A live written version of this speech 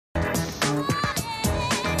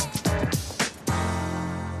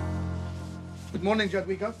Good morning,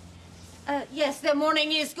 Jadwiga. Yes, the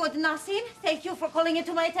morning is good, Nassim. Thank you for calling it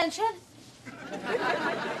to my attention.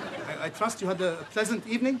 I trust you had a pleasant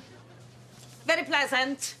evening? Very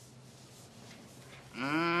pleasant.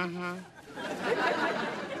 Mm-hmm.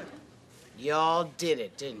 Y'all did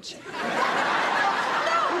it, didn't you?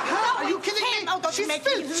 Are you kidding me? She's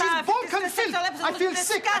filled. She's bulk and filled. I feel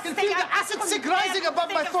sick. I can feel the acid sick rising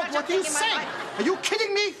above my throat. What are you saying? Are you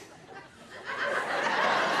kidding me?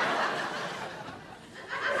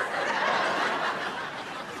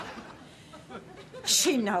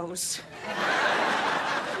 She knows.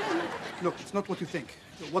 Look, it's not what you think.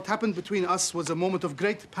 What happened between us was a moment of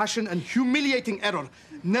great passion and humiliating error,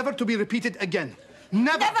 never to be repeated again.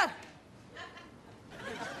 Never! Never!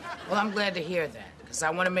 Well, I'm glad to hear that, because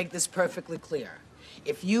I want to make this perfectly clear.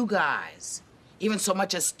 If you guys even so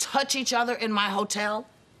much as touch each other in my hotel,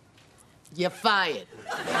 you're fired.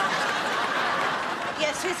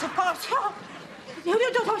 Yes, yes, of course.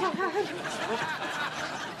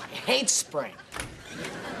 Hate spring.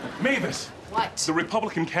 Mavis! What? The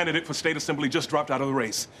Republican candidate for state assembly just dropped out of the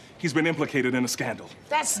race. He's been implicated in a scandal.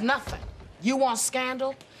 That's nothing. You want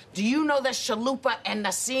scandal? Do you know that Chalupa and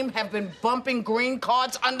Nassim have been bumping green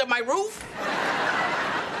cards under my roof?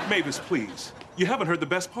 Mavis, please. You haven't heard the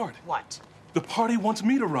best part. What? The party wants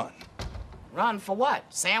me to run. Run for what?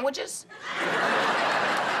 Sandwiches?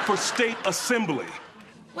 For state assembly.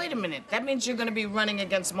 Wait a minute. That means you're going to be running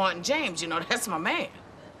against Martin James. You know, that's my man.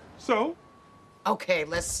 So? Okay,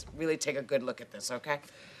 let's really take a good look at this, okay?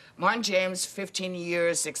 Martin James, 15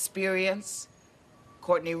 years experience.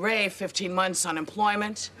 Courtney Ray, 15 months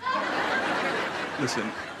unemployment.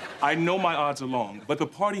 Listen, I know my odds are long, but the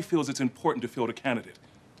party feels it's important to field a candidate.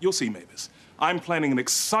 You'll see, Mavis. I'm planning an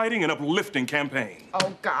exciting and uplifting campaign.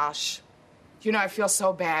 Oh, gosh. You know, I feel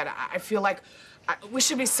so bad. I feel like we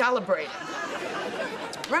should be celebrating.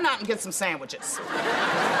 Run out and get some sandwiches.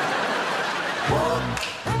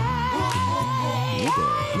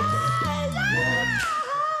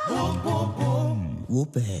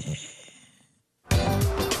 Whoopi.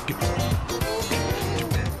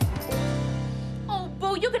 Oh,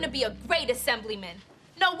 Boo, you're gonna be a great assemblyman.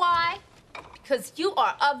 Know why? Because you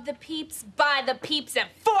are of the peeps, by the peeps, and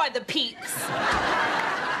for the peeps.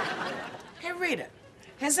 Hey, Rita,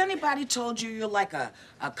 has anybody told you you're like a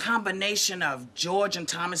combination of George and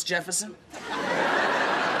Thomas Jefferson?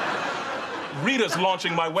 Rita's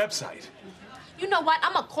launching my website. You know what?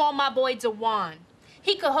 I'm gonna call my boy Dewan.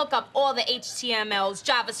 He could hook up all the HTMLs,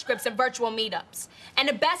 JavaScripts, and virtual meetups. And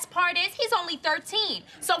the best part is, he's only 13,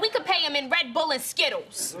 so we could pay him in Red Bull and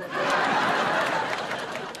Skittles.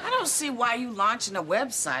 I don't see why you launching a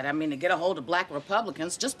website. I mean, to get a hold of black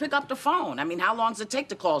Republicans, just pick up the phone. I mean, how long does it take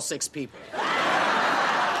to call 6 people?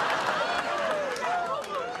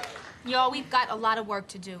 Yo, we've got a lot of work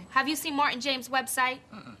to do. Have you seen Martin James' website?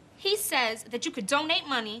 He says that you could donate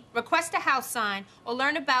money, request a house sign, or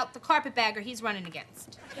learn about the carpetbagger he's running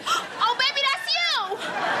against. Oh, baby, that's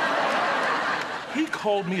you! He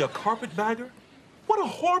called me a carpetbagger? What a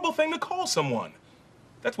horrible thing to call someone.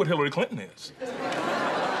 That's what Hillary Clinton is.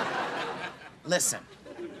 Listen,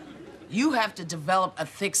 you have to develop a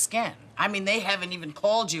thick skin. I mean, they haven't even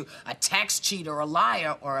called you a tax cheater, a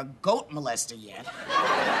liar, or a goat molester yet.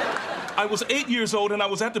 I was 8 years old and I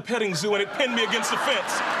was at the petting zoo and it pinned me against the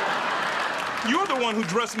fence. You're the one who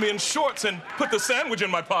dressed me in shorts and put the sandwich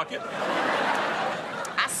in my pocket.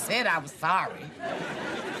 I said I was sorry.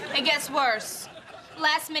 It gets worse.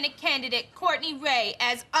 Last-minute candidate Courtney Ray,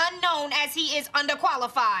 as unknown as he is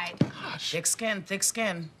underqualified. Gosh. Thick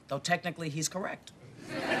skin, though technically he's correct.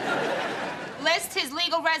 Lists his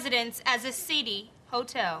legal residence as a seedy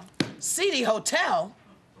hotel. Seedy hotel?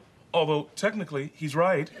 Although, technically, he's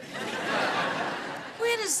right.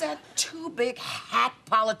 Where does that too-big hat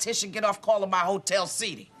politician get off calling my hotel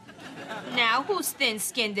seedy? Now, who's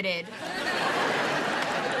thin-skinned it?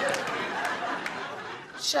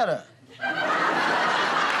 Shut up.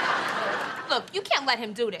 Look, you can't let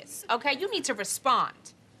him do this, okay? You need to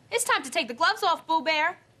respond. It's time to take the gloves off, Boo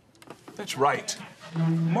Bear. That's right.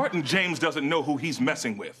 Martin James doesn't know who he's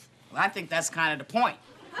messing with. Well, I think that's kind of the point.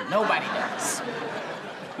 Nobody does.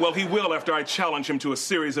 Well, he will after I challenge him to a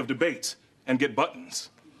series of debates and get buttons.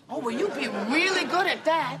 Oh, well, you'd be really good at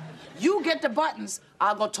that. You get the buttons,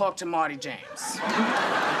 I'll go talk to Marty James.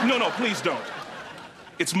 No, please don't.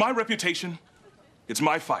 It's my reputation. It's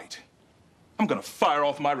my fight. I'm gonna fire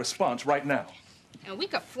off my response right now. And we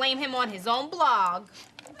could flame him on his own blog.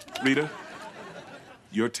 Rita,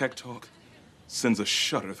 your tech talk sends a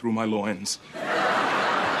shudder through my loins.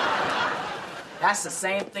 That's the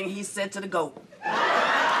same thing he said to the goat.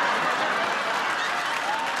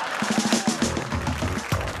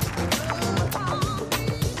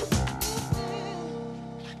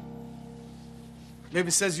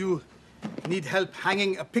 Mavis says you need help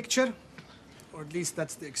hanging a picture, or at least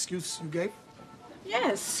that's the excuse you gave.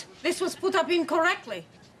 Yes, this was put up incorrectly.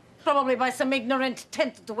 Probably by some ignorant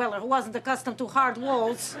tent dweller who wasn't accustomed to hard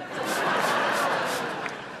walls.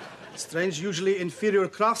 Strange, usually inferior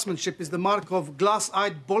craftsmanship is the mark of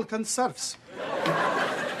glass-eyed Balkan serfs.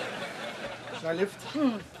 Shall I lift?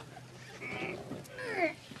 Hold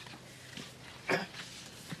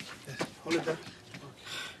it there.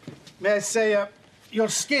 May I say, your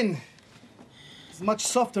skin is much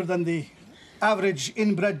softer than the average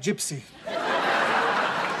inbred gypsy.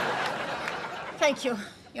 Thank you.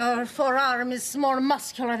 Your forearm is more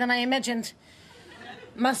muscular than I imagined.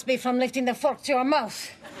 Must be from lifting the fork to your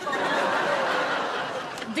mouth.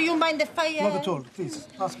 Do you mind if I... Not at all, please.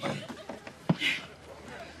 Pass by.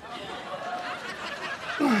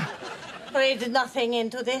 Read nothing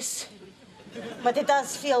into this. But it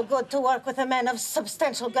does feel good to work with a man of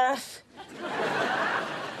substantial girth.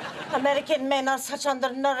 American men are such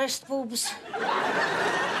undernourished boobs.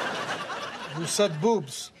 You said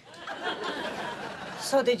boobs.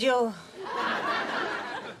 So did you.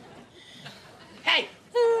 Hey!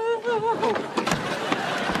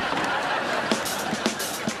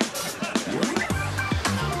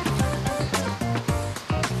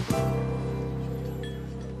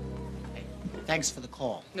 Thanks for the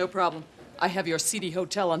call. No problem. I have your seedy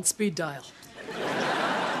hotel on speed dial.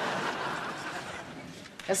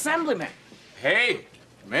 Assemblyman, Hey,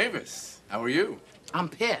 Mavis, how are you? I'm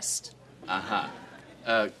pissed.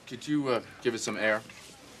 Uh-huh. Could you give us some air?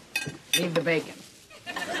 Leave the bacon.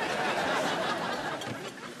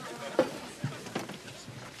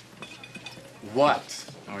 What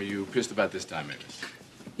are you pissed about this time, Mavis?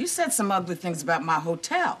 You said some ugly things about my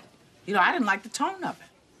hotel. You know, I didn't like the tone of it.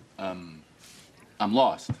 I'm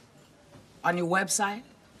lost. On your website,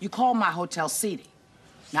 you call my hotel seedy.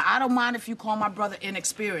 Now, I don't mind if you call my brother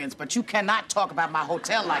inexperienced, but you cannot talk about my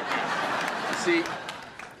hotel like that. See,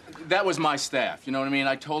 that was my staff, you know what I mean?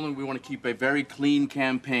 I told them we want to keep a very clean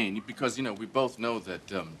campaign because, you know, we both know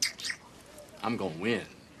that I'm going to win.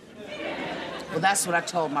 Well, that's what I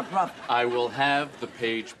told my brother. I will have the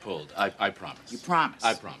page pulled. I promise. You promise?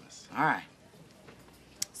 I promise. All right.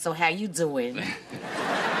 So how you doing?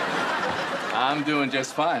 I'm doing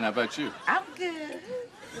just fine. How about you? I'm good.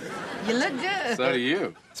 You look good. So do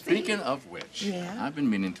you. Speaking of which, Yeah? I've been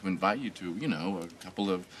meaning to invite you to, you know, a couple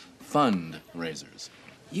of fundraisers.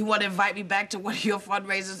 You want to invite me back to one of your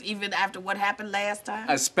fundraisers even after what happened last time?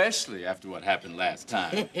 Especially after what happened last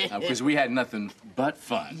time. Because we had nothing but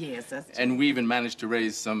fun. Yes, that's true. And we even managed to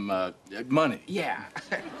raise some money. Yeah.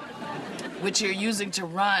 Which you're using to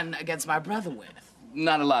run against my brother with.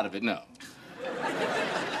 Not a lot of it, no.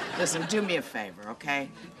 Listen, do me a favor, okay?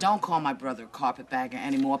 Don't call my brother a carpetbagger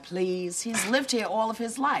anymore, please. He's lived here all of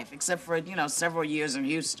his life, except for, you know, several years in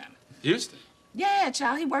Houston. Houston? Yeah,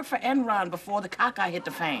 child, he worked for Enron before the cockeye hit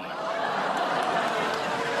the fan.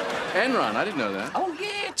 Enron, I didn't know that. Oh,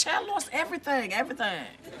 yeah, child lost everything.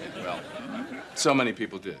 Well, so many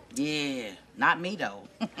people did. Yeah, not me, though.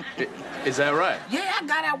 Is that right? Yeah, I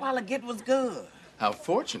got out while the get was good. How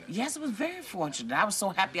fortunate. Yes, it was very fortunate. I was so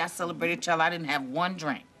happy I celebrated till I didn't have one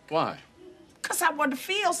drink. Why? 'Cause I wanted to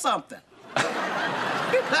feel something. You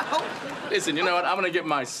know? Listen, you know what? I'm going to get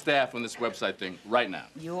my staff on this website thing right now.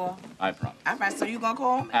 You are? I promise. All right, so you gonna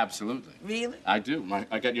call me? Absolutely. Really? I do.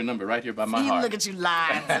 I got your number right here by my See, heart. look at you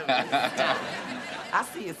lying to me. I'll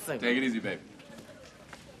see you soon. Take it easy, baby.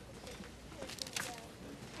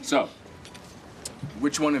 So,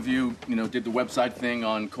 which one of you, did the website thing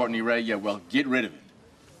on Courtney Ray? Yeah, well, get rid of it.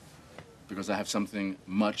 Because I have something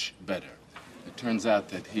much better. It turns out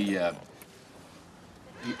that he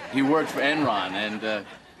worked for Enron, and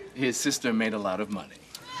his sister made a lot of money.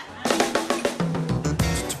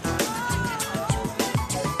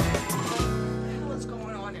 What's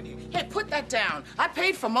going on in here? Hey, put that down. I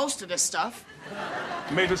paid for most of this stuff.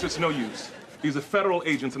 Mavis, it's no use. These are federal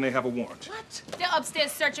agents and they have a warrant. What? They're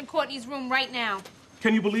upstairs searching Courtney's room right now.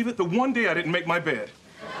 Can you believe it? The one day I didn't make my bed.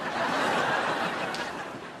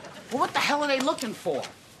 Well, what the hell are they looking for?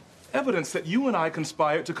 Evidence that you and I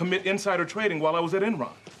conspired to commit insider trading while I was at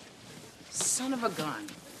Enron. Son of a gun.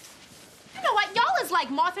 You know what? Y'all is like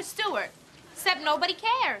Martha Stewart, except nobody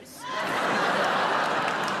cares.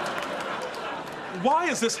 Why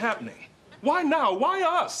is this happening? Why now? Why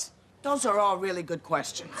us? Those are all really good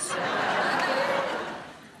questions.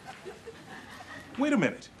 Wait a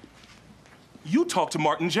minute. You talked to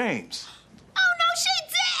Martin James. Oh, no, she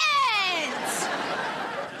didn't!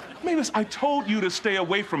 Mavis, I told you to stay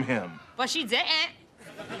away from him. But she didn't.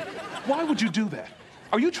 Why would you do that?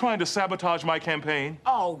 Are you trying to sabotage my campaign?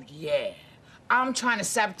 Oh, yeah. I'm trying to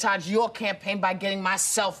sabotage your campaign by getting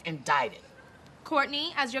myself indicted.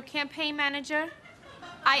 Courtney, as your campaign manager,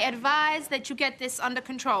 I advise that you get this under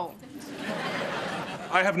control.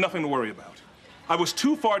 I have nothing to worry about. I was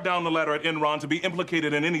too far down the ladder at Enron to be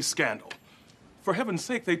implicated in any scandal. For heaven's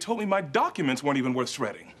sake, they told me my documents weren't even worth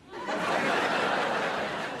shredding.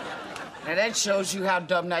 Now that shows you how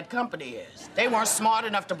dumb that company is. They weren't smart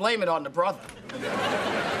enough to blame it on the brother.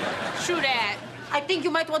 True that. I think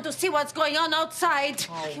you might want to see what's going on outside.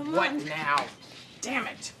 Oh, Come what on. now? Damn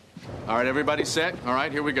it. All right, everybody set? All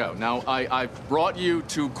right, here we go. Now, I've brought you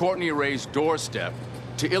to Courtney Ray's doorstep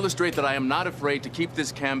to illustrate that I am not afraid to keep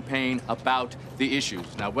this campaign about the issues.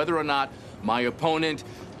 Now, whether or not my opponent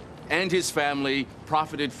and his family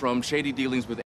profited from shady dealings with